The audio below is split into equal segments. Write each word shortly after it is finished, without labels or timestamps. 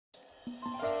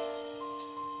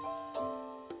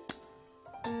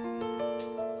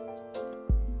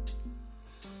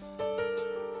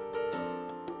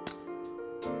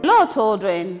Hello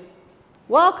children,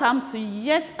 welcome to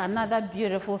yet another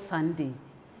beautiful Sunday.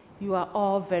 You are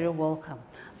all very welcome.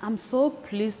 I'm so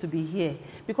pleased to be here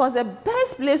because the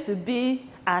best place to be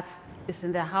at is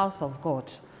in the house of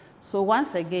God. So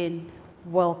once again,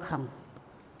 welcome.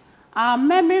 Our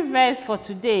memory verse for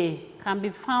today can be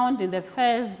found in the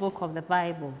first book of the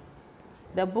Bible,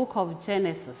 the book of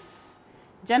Genesis.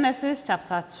 Genesis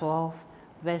chapter 12,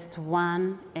 verse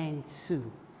 1 and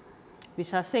 2. We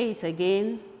shall say it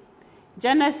again.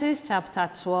 Genesis chapter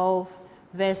 12,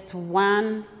 verse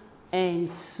 1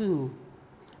 and 2.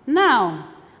 Now,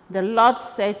 the Lord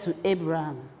said to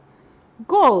Abram,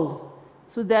 "Go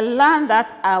to the land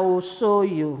that I will show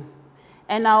you,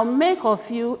 and I'll make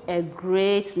of you a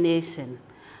great nation.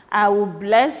 I will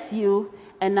bless you,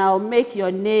 and I'll make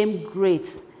your name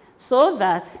great, so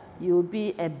that you will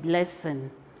be a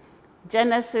blessing."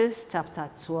 Genesis chapter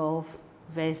 12,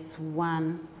 verse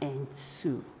 1 and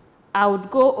 2. I would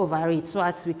go over it so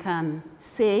as we can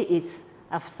say it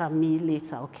after me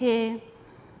later, okay?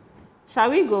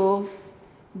 Shall we go?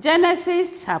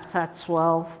 Genesis chapter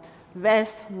 12,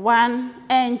 verse 1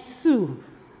 and 2.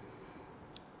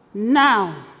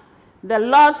 Now, the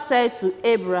Lord said to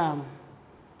Abram,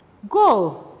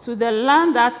 "Go to the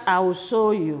land that I will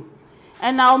show you,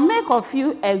 and I'll make of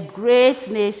you a great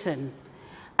nation.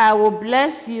 I will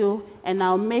bless you, and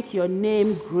I'll make your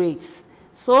name great,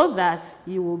 so that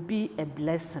you will be a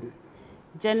blessing."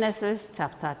 Genesis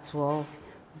chapter 12,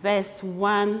 verse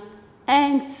 1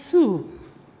 and 2.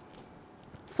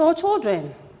 So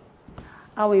children,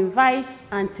 I will invite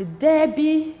Auntie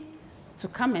Debbie to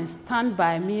come and stand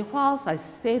by me whilst I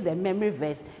say the memory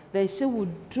verse. Then she will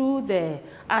do the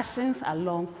actions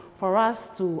along for us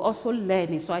to also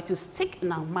learn it, so I to stick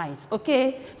in our minds,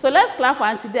 okay? So let's clap for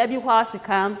Auntie Debbie while she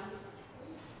comes.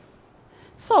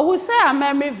 So we'll say our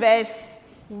memory verse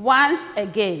once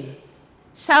again.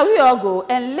 Shall we all go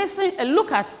and listen and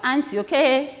look at Auntie,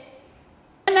 okay?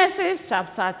 Genesis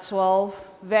chapter 12,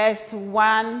 verse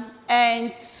 1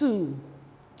 and 2.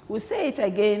 We'll say it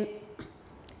again.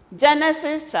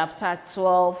 Genesis chapter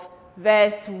 12,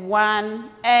 verse 1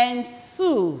 and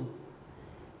 2.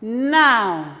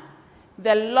 Now,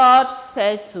 the Lord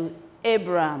said to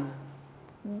Abram,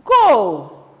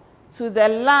 "Go to the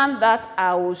land that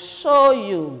I will show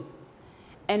you,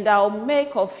 and I'll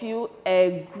make of you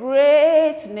a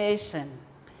great nation.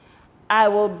 I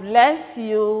will bless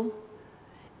you,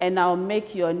 and I'll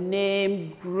make your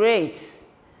name great,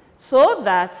 so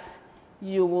that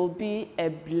you will be a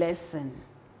blessing."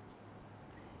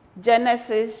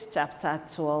 Genesis chapter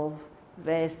 12,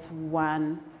 verse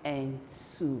 1 and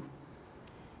 2.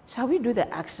 Shall we do the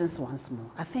actions once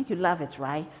more? I think you love it,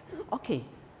 right? Okay.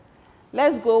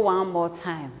 Let's go one more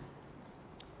time.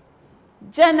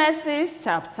 Genesis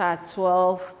chapter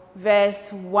 12,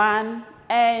 verse 1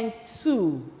 and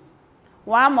 2.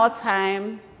 One more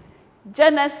time.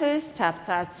 Genesis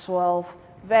chapter 12,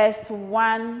 verse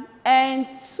 1 and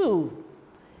 2.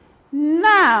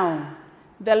 Now,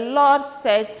 the Lord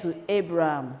said to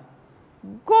Abram,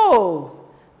 "Go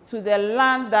to the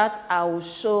land that I will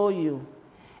show you,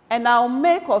 and I'll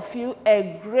make of you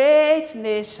a great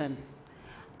nation.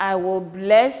 I will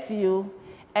bless you,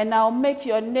 and I'll make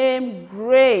your name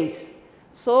great,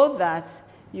 so that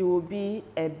you will be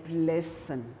a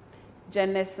blessing."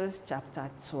 Genesis chapter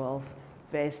 12,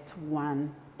 verse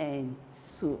 1 and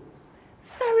 2.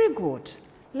 Very good.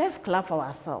 Let's clap for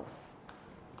ourselves.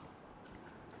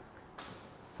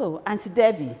 So, Auntie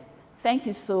Debbie, thank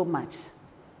you so much.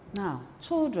 Now,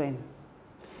 children,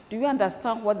 do you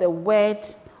understand what the word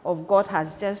of God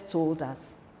has just told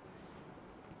us?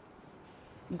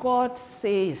 God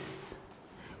says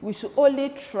we should only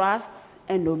trust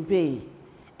and obey,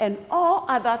 and all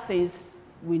other things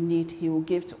we need, He will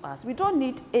give to us. We don't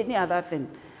need any other thing,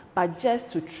 but just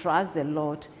to trust the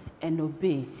Lord and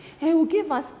obey. And He will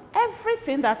give us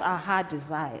everything that our heart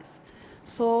desires.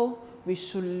 So we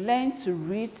should learn to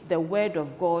read the Word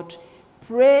of God,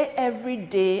 pray every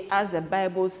day, as the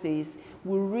Bible says.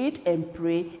 We read and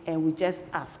pray, and we just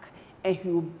ask, and He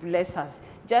will bless us.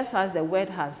 Just as the Word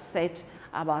has said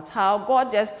about how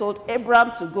God just told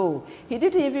Abram to go. He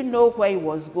didn't even know where he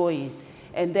was going.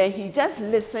 And then he just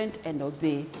listened and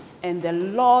obeyed. And the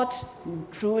Lord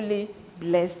truly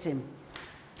blessed him.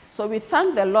 So we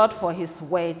thank the Lord for His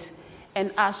word.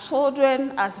 And as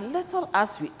children, as little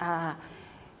as we are,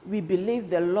 we believe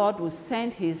the Lord will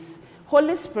send His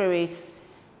Holy Spirit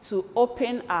to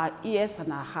open our ears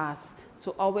and our hearts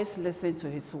to always listen to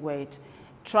His word.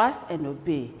 trust and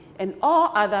obey, and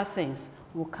all other things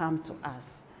will come to us.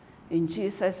 In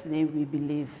Jesus' name we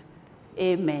believe.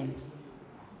 Amen.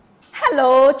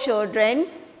 Hello, children.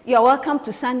 You're welcome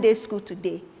to Sunday school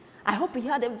today. I hope you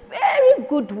had a very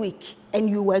good week and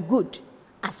you were good,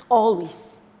 as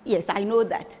always. Yes, I know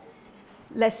that.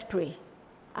 Let's pray.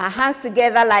 Our hands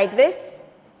together like this.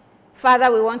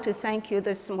 Father, we want to thank you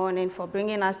this morning for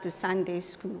bringing us to Sunday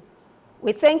school.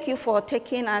 We thank you for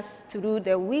taking us through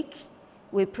the week.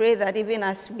 We pray that even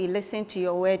as we listen to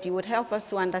your word, you would help us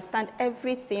to understand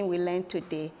everything we learned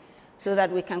today so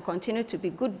that we can continue to be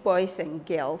good boys and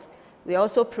girls. We're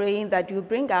also praying that you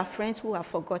bring our friends who have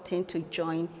forgotten to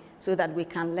join so that we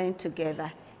can learn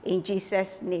together. In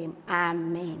Jesus' name,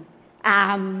 amen.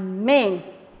 Amen.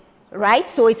 Right?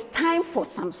 So it's time for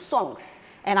some songs.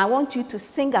 And I want you to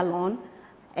sing along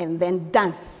and then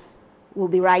dance. We'll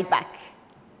be right back.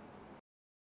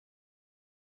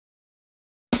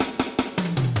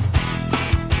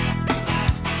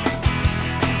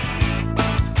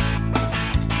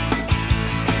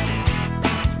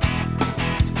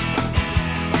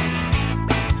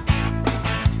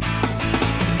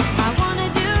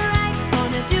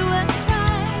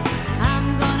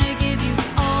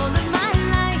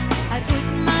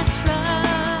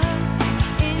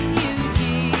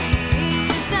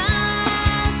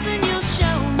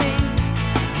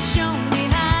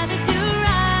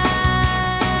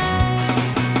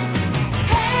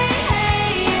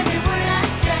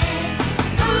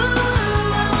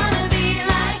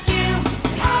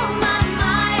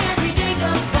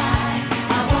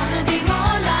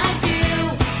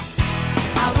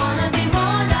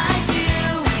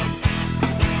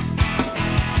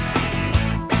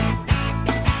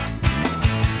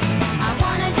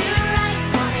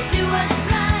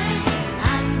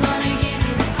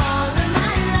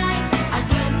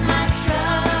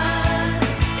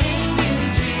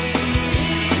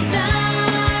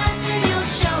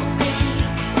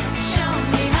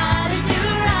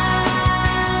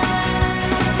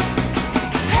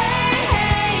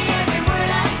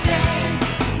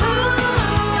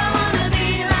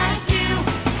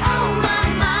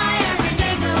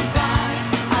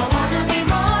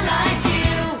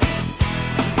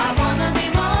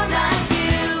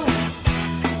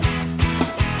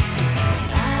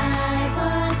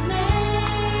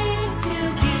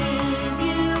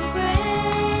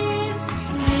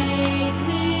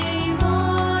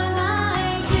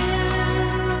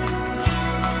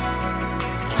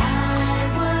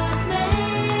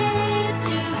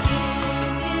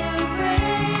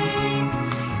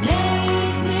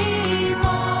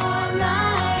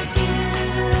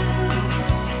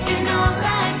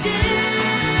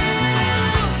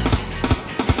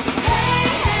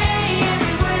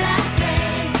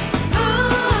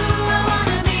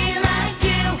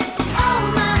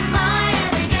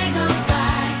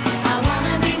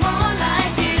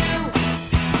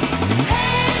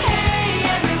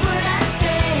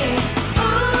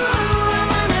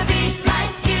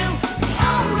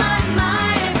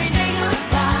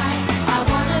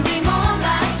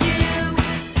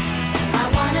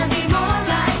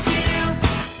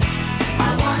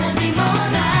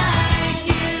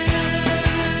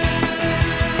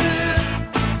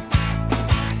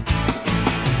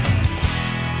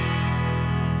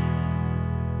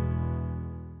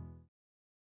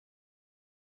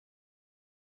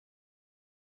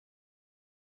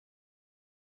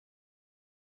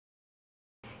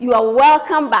 You are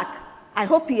welcome back. I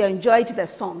hope you enjoyed the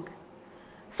song.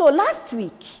 So last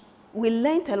week, we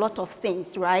learned a lot of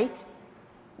things, right?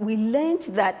 We learned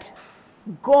that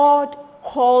God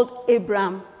called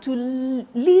Abram to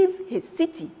leave his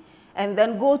city and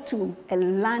then go to a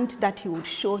land that he would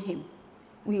show him.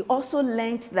 We also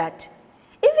learned that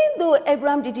even though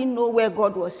Abram didn't know where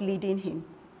God was leading him,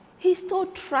 he still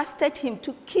trusted him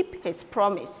to keep his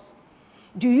promise.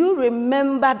 Do you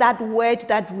remember that word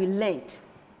that we learned?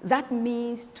 That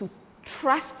means to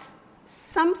trust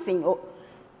something, or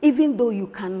even though you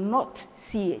cannot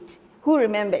see it. Who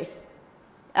remembers?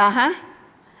 Good,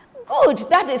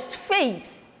 that is faith.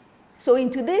 So in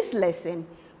today's lesson,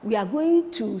 we are going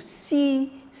to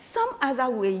see some other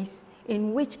ways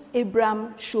in which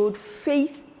Abram showed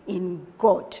faith in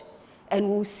God. And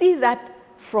we'll see that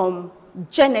from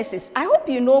Genesis. I hope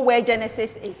you know where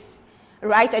Genesis is,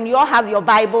 right? And you all have your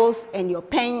Bibles and your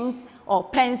pens or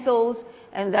pencils,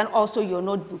 and then also your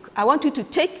notebook. I want you to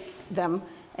take them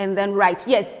and then write.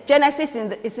 Yes, Genesis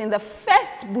is in the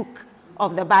first book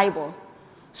of the Bible.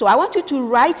 So I want you to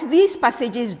write these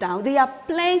passages down. They are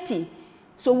plenty.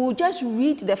 So we'll just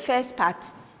read the first part,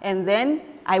 and then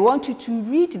I want you to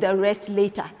read the rest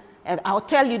later. I'll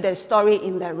tell you the story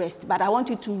in the rest, but I want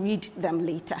you to read them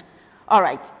later. All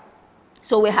right.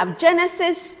 So we have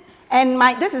Genesis, and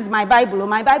this is my Bible.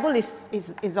 My Bible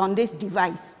is on this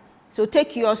device. So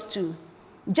take yours too.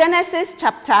 Genesis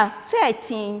chapter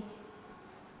 13,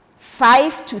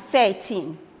 5 to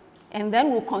 13. And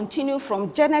then we'll continue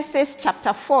from Genesis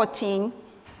chapter 14,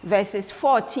 verses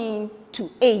 14 to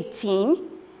 18.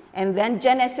 And then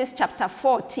Genesis chapter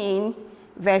 14,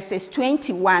 verses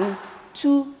 21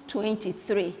 to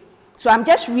 23. So I'm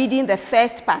just reading the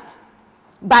first part.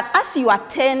 But as you are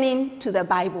turning to the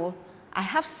Bible, I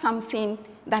have something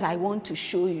that I want to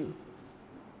show you.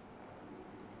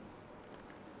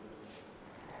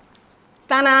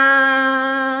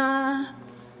 Ta-da!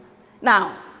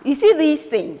 Now, you see these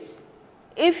things.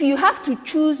 If you have to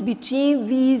choose between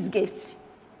these gifts,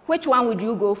 which one would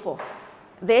you go for?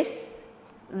 This?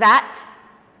 That?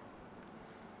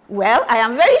 Well, I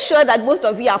am very sure that most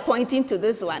of you are pointing to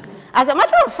this one. As a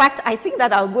matter of fact, I think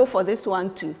that I'll go for this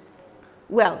one too.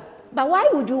 Well, but why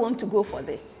would you want to go for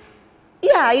this?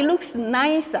 Yeah, it looks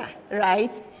nicer,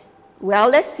 right? Well,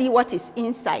 let's see what is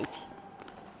inside.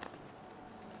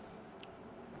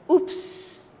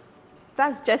 Oops,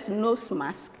 that's just nose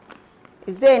mask.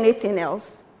 Is there anything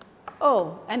else?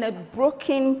 Oh, and a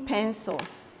broken pencil.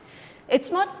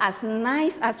 It's not as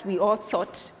nice as we all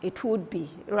thought it would be,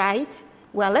 right?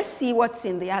 Well, let's see what's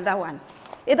in the other one.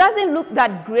 It doesn't look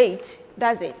that great,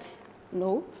 does it?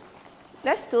 No?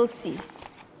 Let's still see.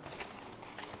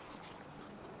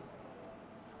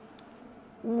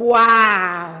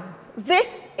 Wow,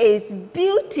 this is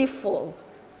beautiful.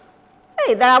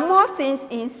 Hey, there are more things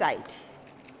inside.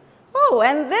 Oh,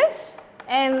 and this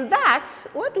and that,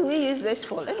 what do we use this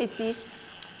for? Let me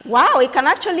see. Wow, it can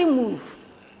actually move.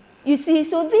 You see,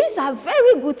 so these are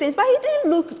very good things, but it didn't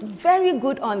look very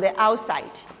good on the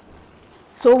outside.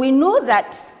 So we know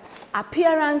that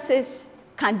appearances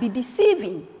can be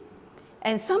deceiving.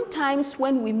 And sometimes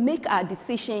when we make our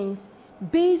decisions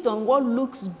based on what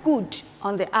looks good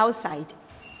on the outside,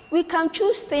 we can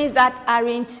choose things that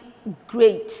aren't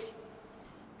great.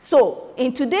 So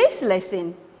in today's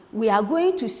lesson, we are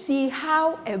going to see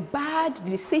how a bad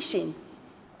decision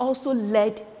also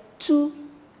led to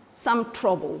some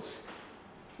troubles.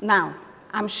 Now,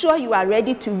 I'm sure you are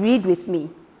ready to read with me.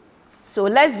 So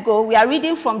let's go. We are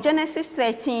reading from Genesis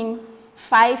 13,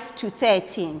 5 to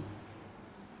 13.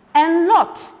 And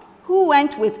Lot, who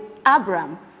went with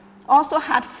Abram, also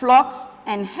had flocks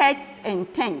and herds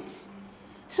and tents,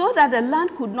 so that the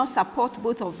land could not support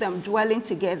both of them dwelling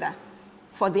together.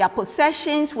 For their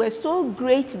possessions were so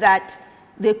great that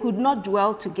they could not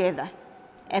dwell together.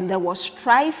 And there was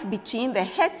strife between the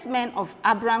herdsmen of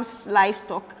Abram's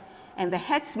livestock and the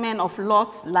herdsmen of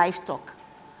Lot's livestock.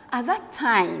 At that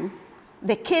time,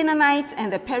 the Canaanites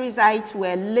and the Perizzites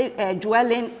were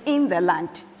dwelling in the land.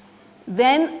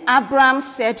 Then Abram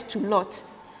said to Lot,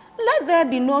 "Let there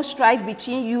be no strife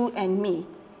between you and me,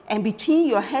 and between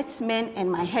your herdsmen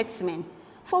and my herdsmen,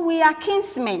 for we are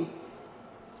kinsmen.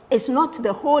 Is not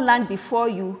the whole land before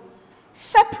you?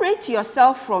 Separate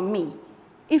yourself from me.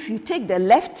 If you take the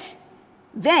left,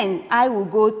 then I will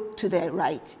go to the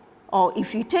right. Or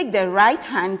if you take the right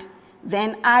hand,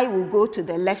 then I will go to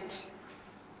the left."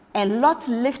 And Lot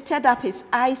lifted up his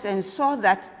eyes and saw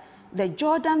that the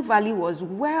Jordan Valley was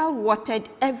well watered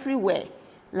everywhere,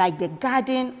 like the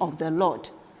garden of the Lord,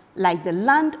 like the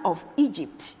land of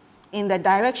Egypt, in the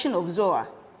direction of Zoar.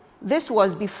 This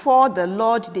was before the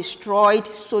Lord destroyed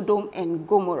Sodom and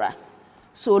Gomorrah.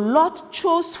 So Lot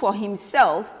chose for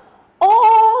himself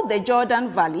all the Jordan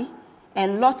Valley,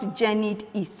 and Lot journeyed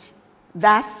east.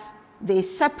 Thus they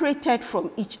separated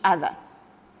from each other.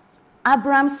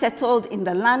 Abram settled in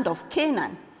the land of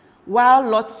Canaan, while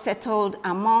Lot settled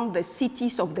among the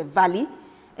cities of the valley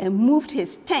and moved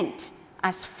his tent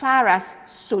as far as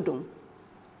Sodom.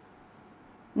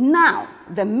 Now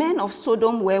the men of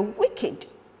Sodom were wicked,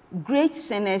 great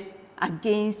sinners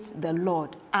against the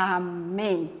Lord.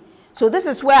 Amen. So this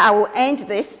is where I will end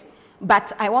this,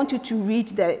 but I want you to read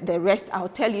the rest. I'll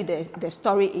tell you the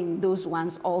story in those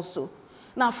ones also.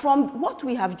 Now, from what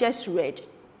we have just read,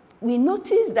 we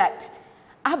notice that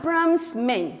Abram's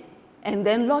men and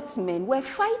then Lot's men were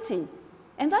fighting.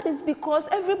 And that is because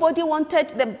everybody wanted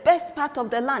the best part of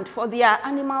the land for their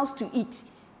animals to eat.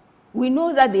 We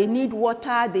know that they need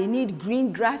water, they need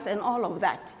green grass and all of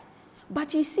that.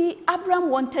 But you see, Abram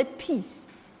wanted peace.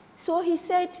 So he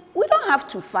said, we don't have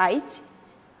to fight.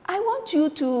 I want you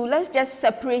to, let's just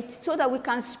separate so that we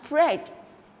can spread.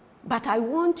 But I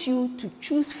want you to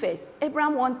choose first.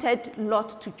 Abram wanted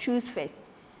Lot to choose first.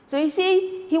 So you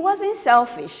see, he wasn't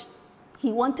selfish.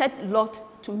 He wanted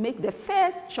Lot to make the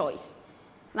first choice.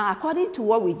 Now, according to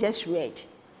what we just read,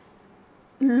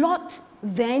 Lot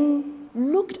then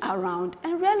looked around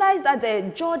and realized that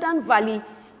the Jordan Valley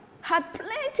had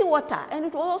plenty water, and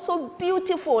it was also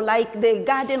beautiful, like the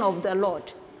garden of the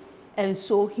Lord. And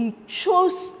so he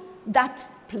chose that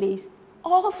place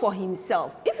all for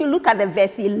himself. If you look at the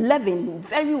verse 11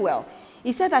 very well,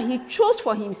 he said that he chose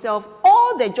for himself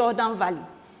all the Jordan Valley.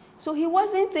 So he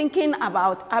wasn't thinking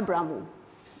about Abram,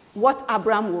 what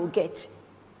Abram will get.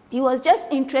 He was just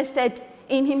interested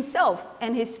in himself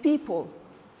and his people.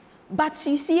 But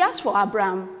you see, as for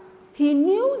Abram, he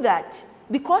knew that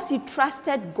because he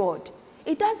trusted God,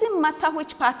 it doesn't matter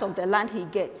which part of the land he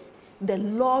gets, the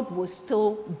Lord will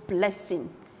still bless him.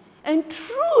 And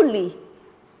truly,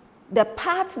 the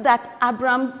part that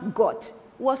Abram got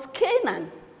was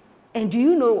Canaan. And do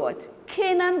you know what?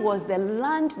 Canaan was the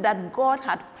land that God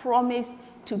had promised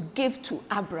to give to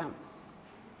Abram.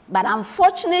 But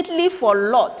unfortunately for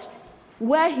Lot,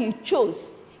 where he chose,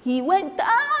 he went down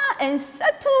and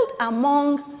settled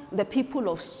among the people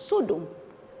of Sodom.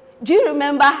 Do you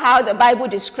remember how the Bible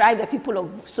described the people of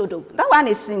Sodom? That one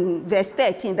is in verse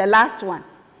 13, the last one.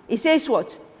 It says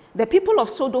what? The people of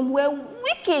Sodom were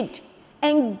wicked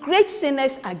and great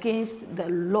sinners against the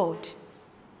Lord.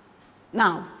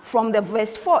 Now, from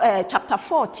the chapter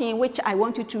 14, which I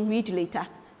want you to read later,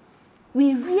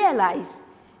 we realize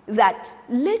that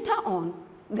later on,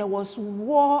 there was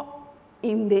war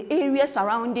in the area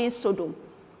surrounding Sodom.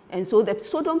 And so the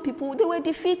Sodom people, they were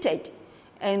defeated.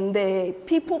 And the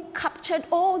people captured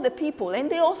all the people. And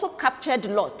they also captured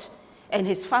Lot and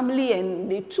his family,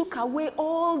 and they took away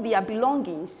all their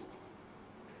belongings.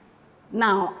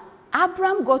 Now,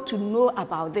 Abram got to know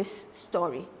about this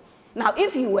story. Now,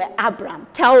 if you were Abram,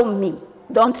 tell me,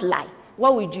 don't lie,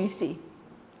 what would you say?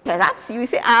 Perhaps you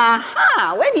say,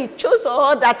 aha, when he chose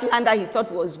all that land that he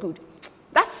thought was good,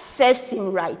 that serves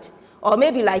him right. Or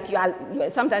maybe like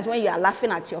sometimes when you are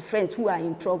laughing at your friends who are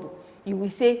in trouble, you will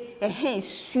say, hey, it's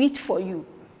sweet for you.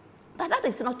 But that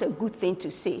is not a good thing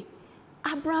to say.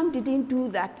 Abram didn't do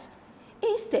that.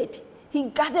 Instead, he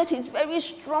gathered his very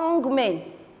strong men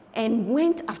and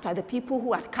went after the people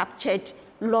who had captured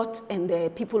Lot and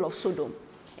the people of Sodom.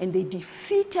 And they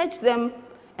defeated them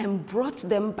and brought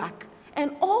them back.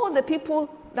 And all the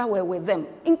people that were with them,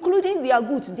 including their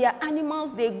goods, their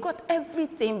animals, they got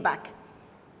everything back.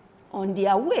 On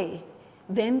their way,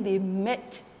 then they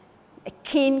met a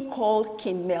king called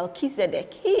King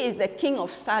Melchizedek. He is the king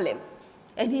of Salem,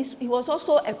 and he was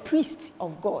also a priest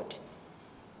of God.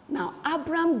 Now,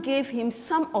 Abram gave him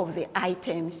some of the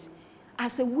items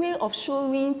as a way of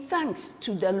showing thanks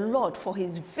to the Lord for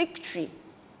his victory.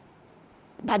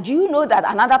 But do you know that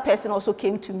another person also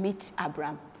came to meet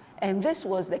Abram? And this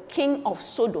was the king of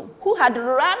Sodom, who had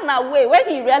run away when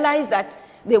he realized that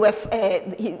they were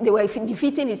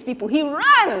defeating his people. He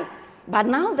ran. But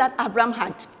now that Abram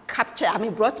had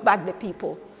brought back the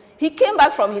people, he came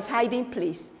back from his hiding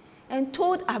place and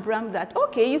told Abram that,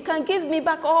 okay, you can give me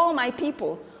back all my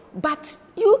people, but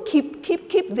you keep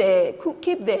the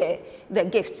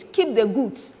gifts, keep the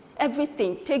goods,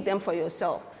 everything, take them for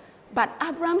yourself. But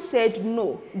Abram said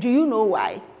no. Do you know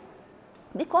why?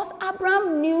 Because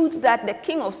Abram knew that the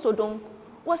king of Sodom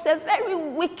was a very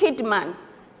wicked man.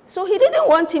 So he didn't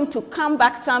want him to come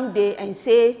back someday and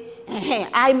say,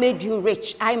 I made you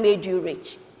rich, I made you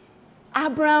rich.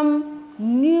 Abram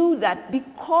knew that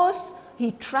because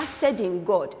he trusted in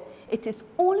God, it is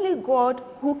only God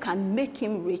who can make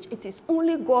him rich. It is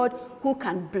only God who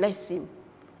can bless him.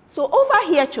 So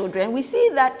over here, children, we see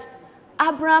that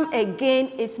Abram again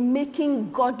is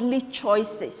making godly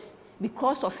choices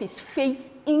because of his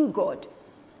faith in God.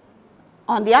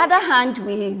 On the other hand,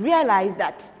 we realize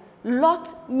that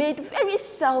Lot made very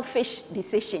selfish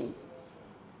decisions.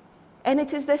 And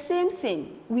it is the same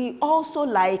thing. We also,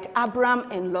 like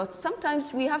Abram and Lot,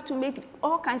 sometimes we have to make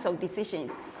all kinds of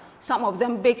decisions. Some of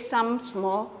them big, some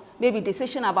small. Maybe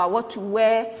decision about what to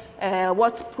wear,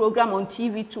 what program on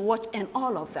TV to watch, and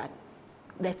all of that.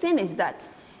 The thing is that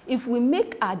if we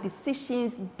make our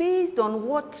decisions based on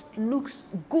what looks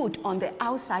good on the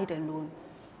outside alone,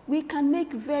 we can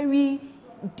make very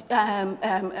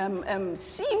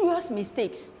serious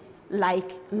mistakes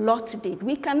like Lot did.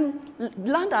 We can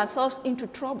land ourselves into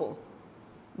trouble.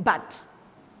 But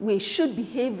we should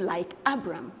behave like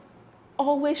Abram,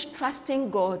 always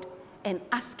trusting God and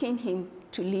asking him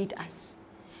to lead us.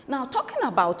 Now, talking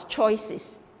about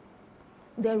choices,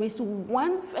 there is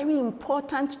one very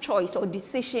important choice or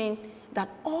decision that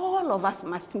all of us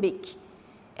must make,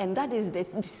 and that is the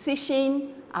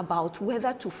decision about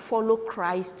whether to follow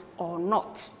Christ or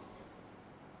not.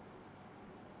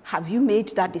 Have you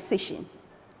made that decision?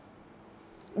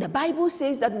 The Bible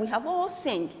says that we have all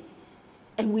sinned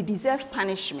and we deserve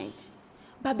punishment.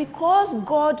 But because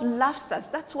God loves us,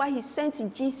 that's why he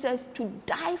sent Jesus to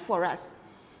die for us.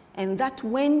 And that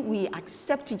when we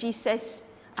accept Jesus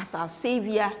as our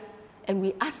Savior and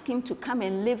we ask him to come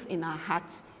and live in our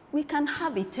hearts, we can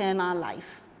have eternal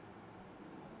life.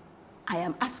 I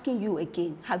am asking you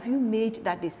again, have you made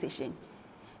that decision?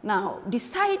 Now,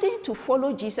 deciding to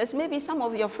follow Jesus, maybe some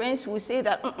of your friends will say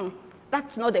that,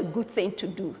 that's not a good thing to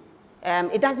do.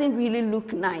 It doesn't really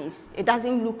look nice. It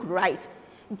doesn't look right.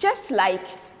 Just like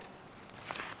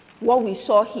what we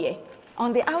saw here.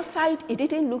 On the outside, it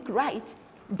didn't look right.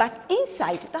 But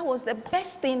inside, that was the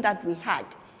best thing that we had.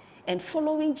 And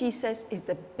following Jesus is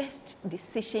the best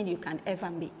decision you can ever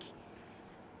make.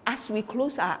 As we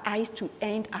close our eyes to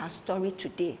end our story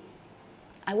today,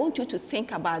 I want you to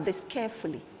think about this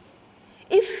carefully.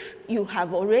 If you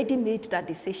have already made that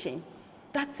decision,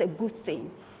 that's a good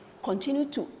thing. Continue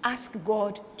to ask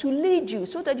God to lead you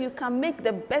so that you can make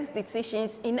the best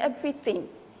decisions in everything.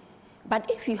 But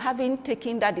if you haven't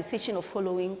taken that decision of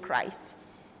following Christ,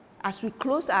 as we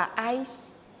close our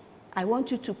eyes, I want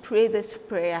you to pray this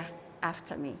prayer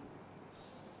after me.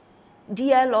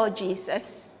 Dear Lord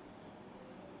Jesus,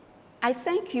 I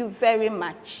thank you very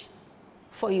much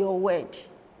for your word.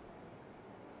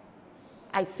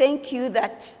 I thank you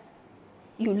that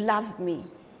you love me.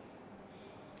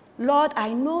 Lord,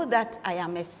 I know that I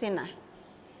am a sinner.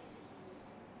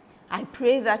 I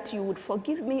pray that you would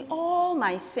forgive me all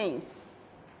my sins.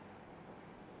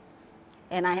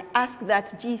 And I ask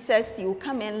that, Jesus, you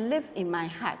come and live in my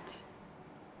heart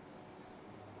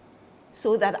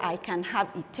so that I can have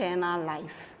eternal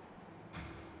life.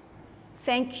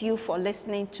 Thank you for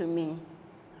listening to me.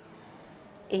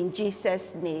 In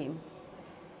Jesus' name,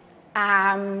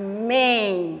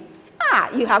 amen.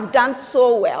 You have done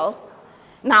so well.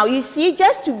 Now, you see,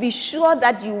 just to be sure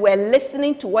that you were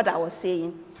listening to what I was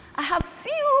saying, I have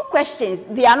few questions.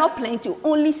 They are not plenty,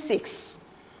 only 6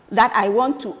 that I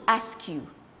want to ask you,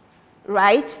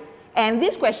 right? And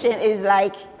this question is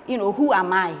like, who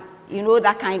am I?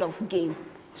 That kind of game.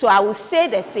 So I will say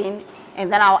the thing,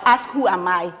 and then I'll ask, who am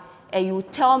I? And you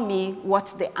tell me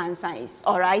what the answer is,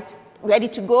 all right? Ready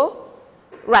to go?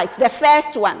 Right, the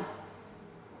first one.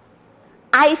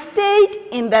 I stayed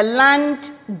in the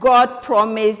land God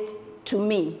promised to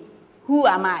me. Who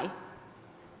am I?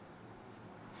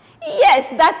 Yes,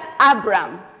 that's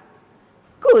Abram.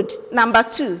 Good. Number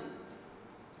 2.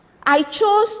 I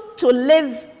chose to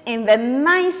live in the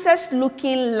nicest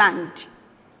looking land.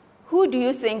 Who do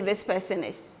you think this person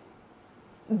is?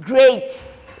 Great.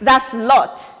 That's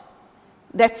Lot.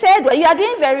 The third one, you are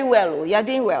doing very well. You are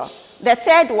doing well. The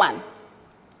third one.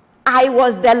 I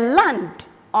was the land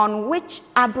on which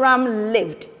Abram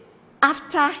lived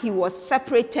after he was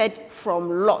separated from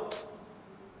Lot.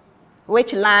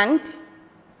 Which land?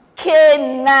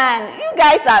 Canaan. You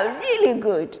guys are really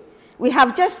good. We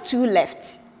have just 2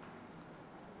 left.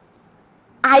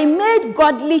 I made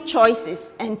godly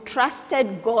choices and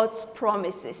trusted God's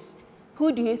promises.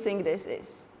 Who do you think this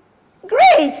is?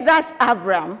 Great, that's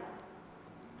Abram.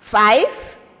 5,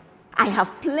 I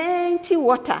have plenty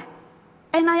water,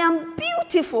 and I am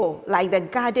beautiful like the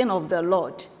garden of the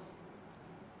Lord.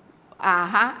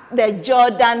 The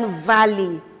Jordan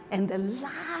Valley. And the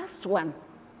last one,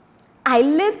 I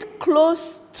lived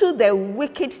close to the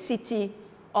wicked city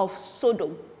of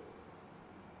Sodom.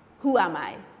 Who am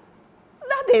I?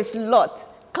 That is Lot.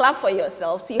 Clap for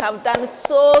yourselves. You have done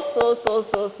so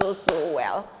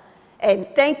well. And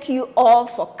thank you all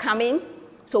for coming.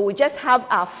 So we just have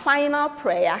our final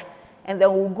prayer, and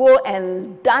then we'll go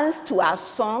and dance to our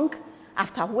song,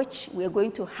 after which we're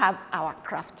going to have our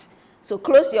craft. So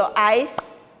close your eyes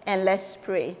and let's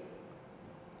pray.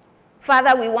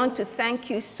 Father, we want to thank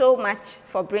you so much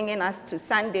for bringing us to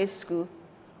Sunday school.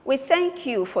 We thank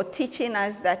you for teaching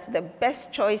us that the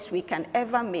best choice we can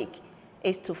ever make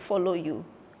is to follow you.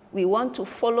 We want to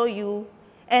follow you,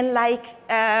 and like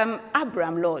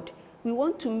Abram, Lord, we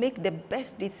want to make the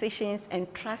best decisions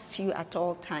and trust you at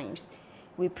all times.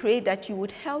 We pray that you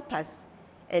would help us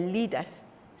and lead us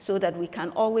so that we can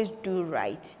always do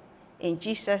right. In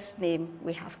Jesus' name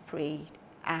we have prayed.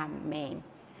 Amen.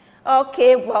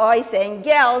 Okay, boys and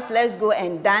girls, let's go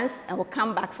and dance, and we'll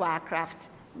come back for our craft.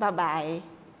 Bye-bye.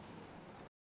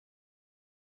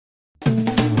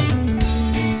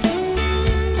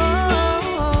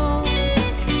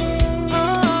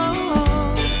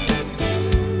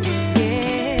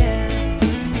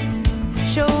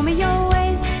 Show me your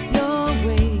ways,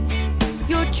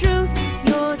 your truth,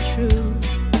 your truth.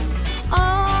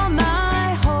 All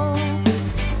my hope is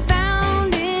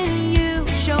found in you.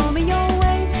 Show me your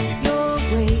ways,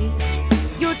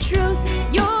 your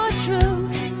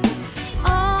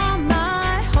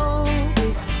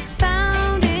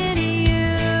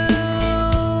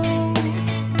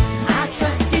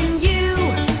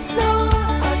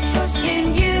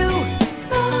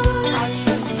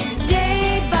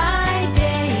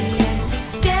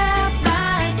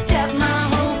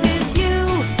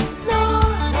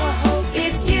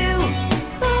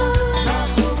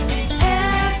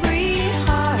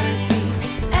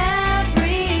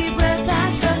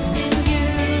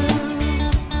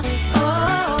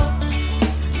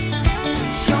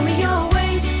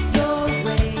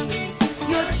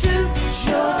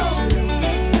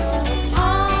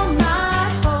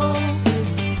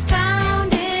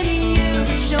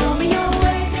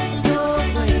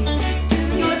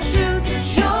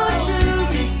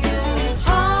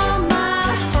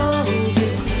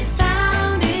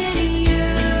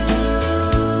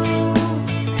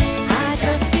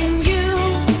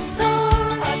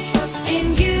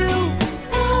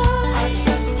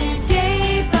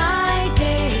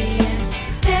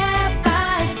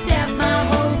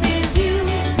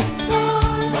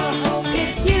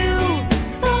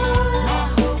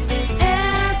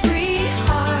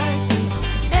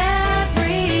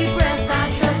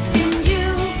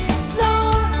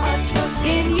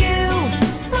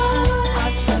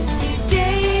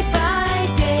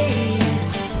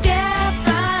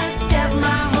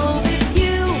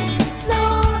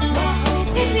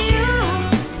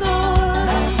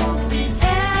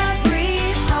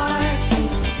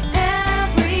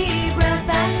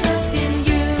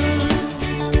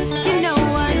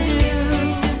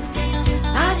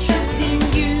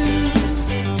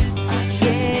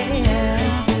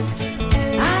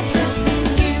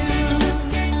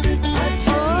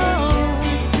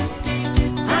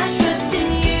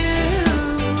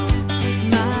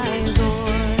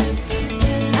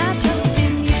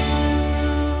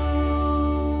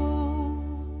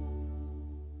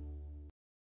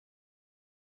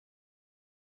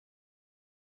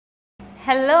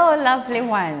Hello, lovely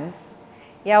ones.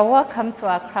 You are welcome to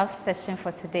our craft session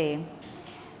for today.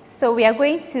 So we are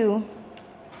going to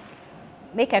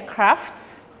make a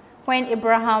craft when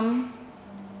Abraham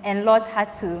and Lot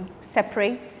had to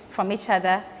separate from each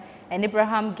other, and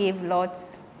Abraham gave Lot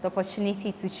the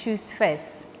opportunity to choose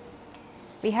first.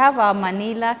 We have our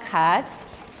manila cards,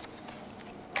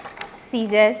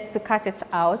 scissors to cut it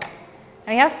out,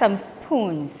 and we have some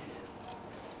spoons,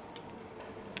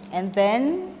 and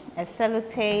then a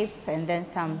sellotape, and then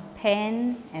some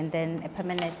pen, and then a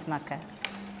permanent marker.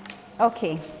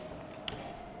 Okay,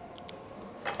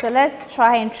 so let's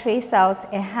try and trace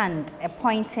out a hand, a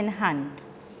pointing hand.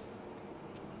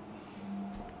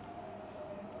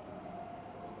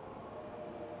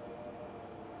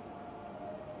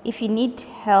 If you need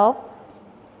help,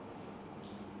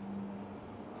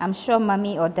 I'm sure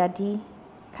mommy or daddy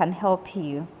can help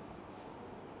you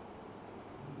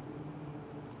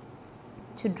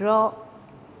to draw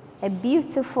a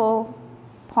beautiful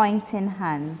pointing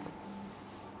hand.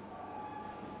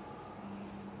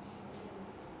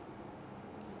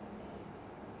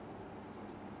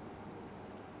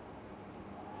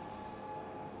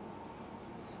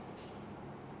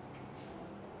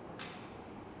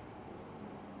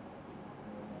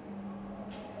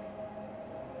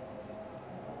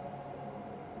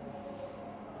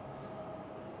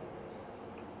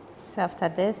 So after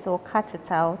this, we'll cut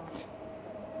it out.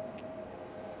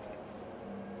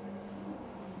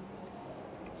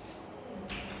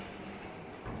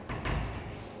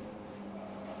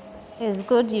 It's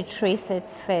good you trace it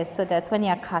first so that when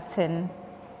you're cutting,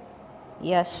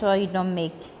 you're sure you don't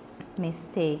make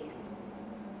mistakes.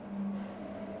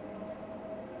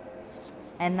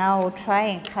 And now we'll try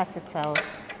and cut it out.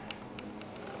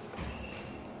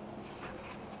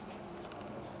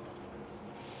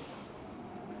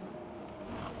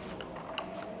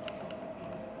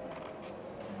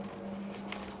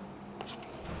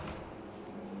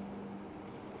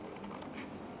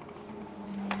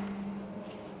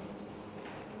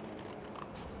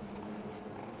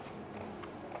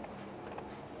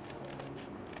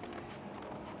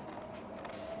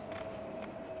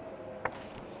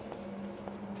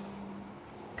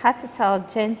 Cut it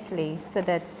out gently so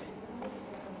that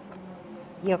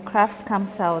your craft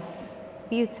comes out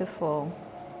beautiful.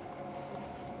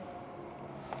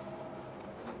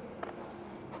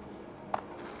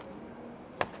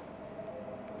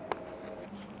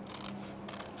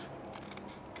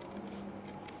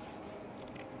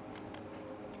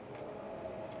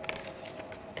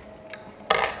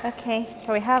 Okay,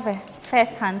 so we have a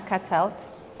first hand cut out.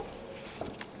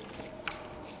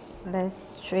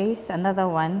 Let's trace another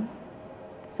one.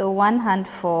 So one hand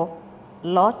for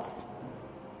Lot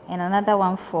and another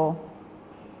one for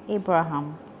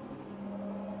Abraham.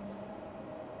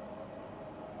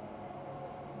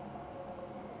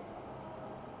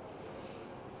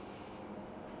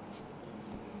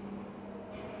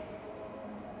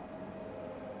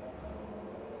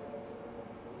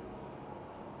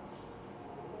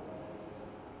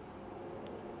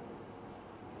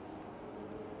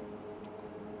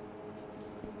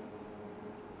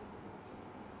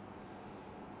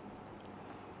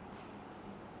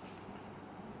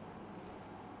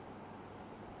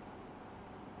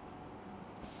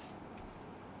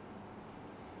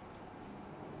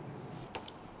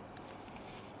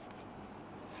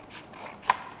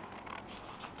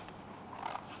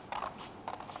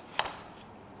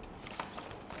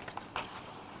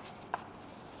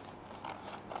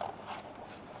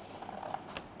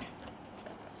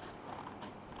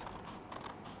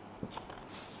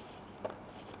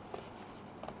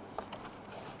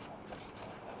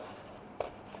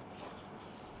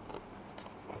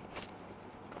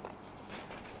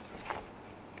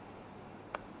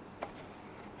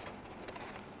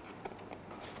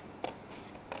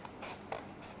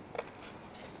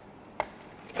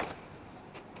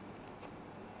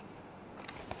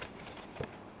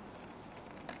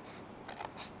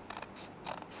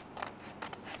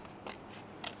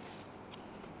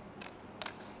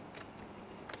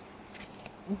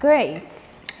 Great,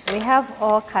 we have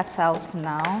all cut out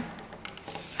now.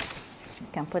 You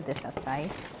can put this aside.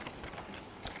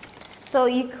 So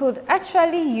you could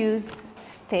actually use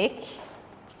stick,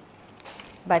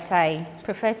 but I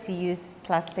prefer to use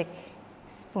plastic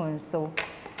spoons. So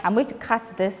I'm going to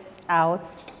cut this out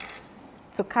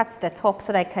to cut the top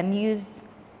so that I can use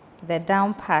the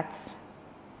down part.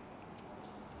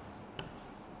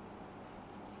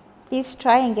 Please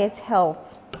try and get help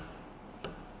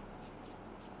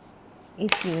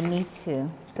if you need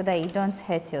to, so that you don't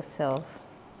hurt yourself.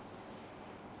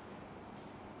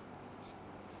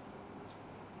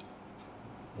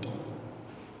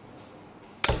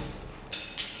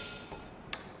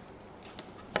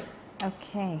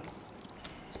 Okay.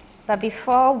 But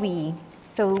before we'll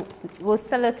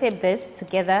sellotape this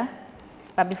together.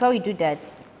 But before we do that,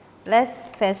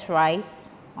 let's first write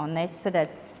on it so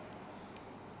that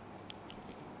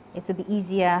it will be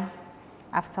easier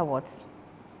afterwards.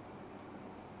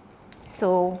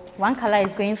 So one color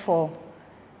is going for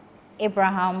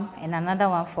Abraham and another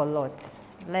one for Lot.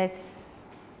 Let's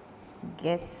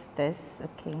get this.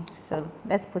 Okay, so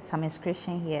let's put some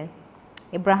inscription here.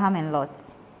 Abraham and Lot.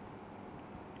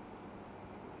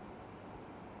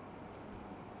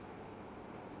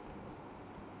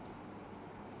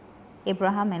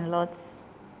 Abraham and Lot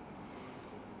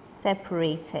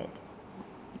separated.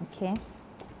 Okay.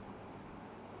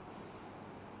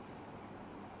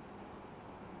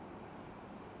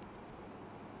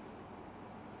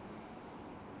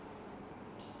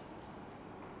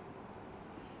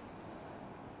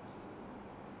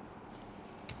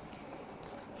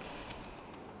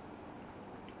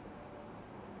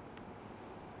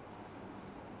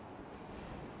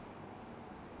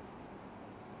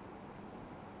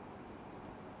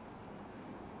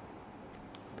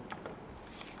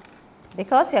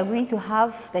 Because we are going to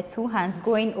have the two hands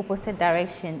going opposite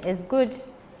direction, it's good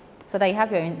so that you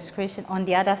have your inscription on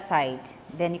the other side.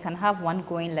 Then you can have one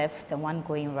going left and one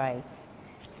going right.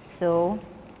 So,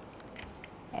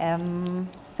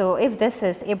 so if this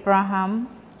is Abraham,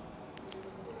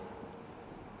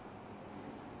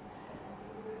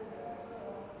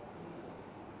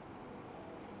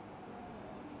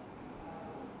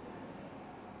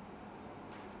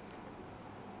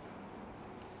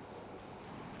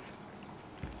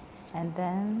 and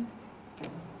then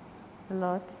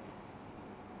Lot.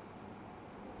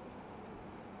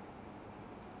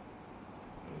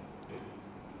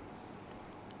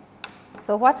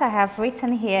 So what I have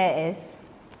written here is,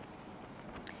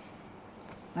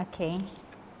 okay,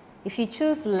 if you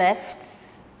choose left,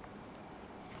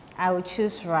 I will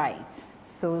choose right.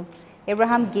 So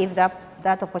Abraham gave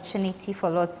that opportunity for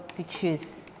Lot to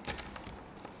choose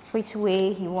which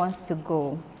way he wants to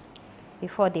go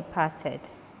before they parted.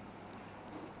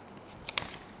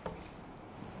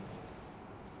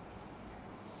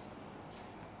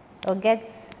 Or get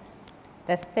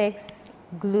the sticks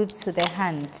glued to the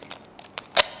hand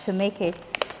to make it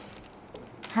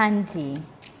handy.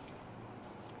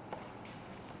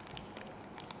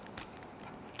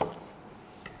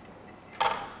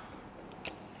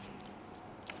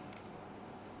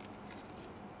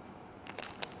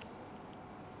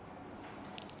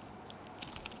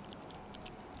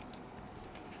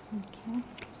 Okay.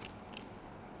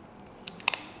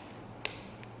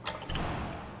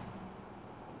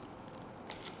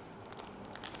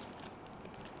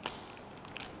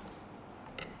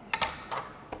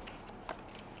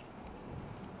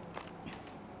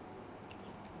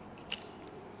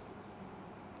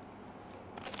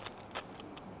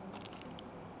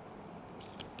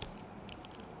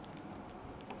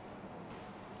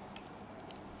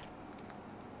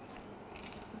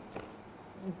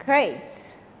 Great.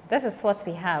 This is what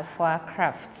we have for our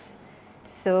crafts.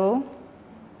 So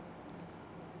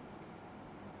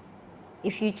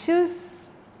if you choose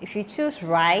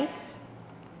right,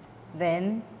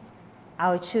 then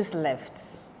I'll choose left.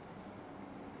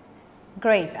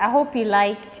 Great. I hope you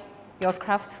liked your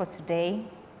craft for today.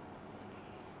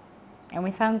 And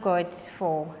we thank God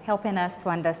for helping us to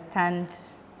understand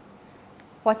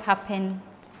what happened,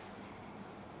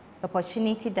 the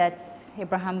opportunity that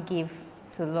Abraham gave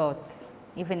to Lot,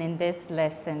 even in this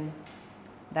lesson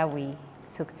that we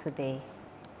took today.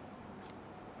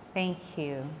 Thank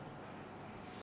you.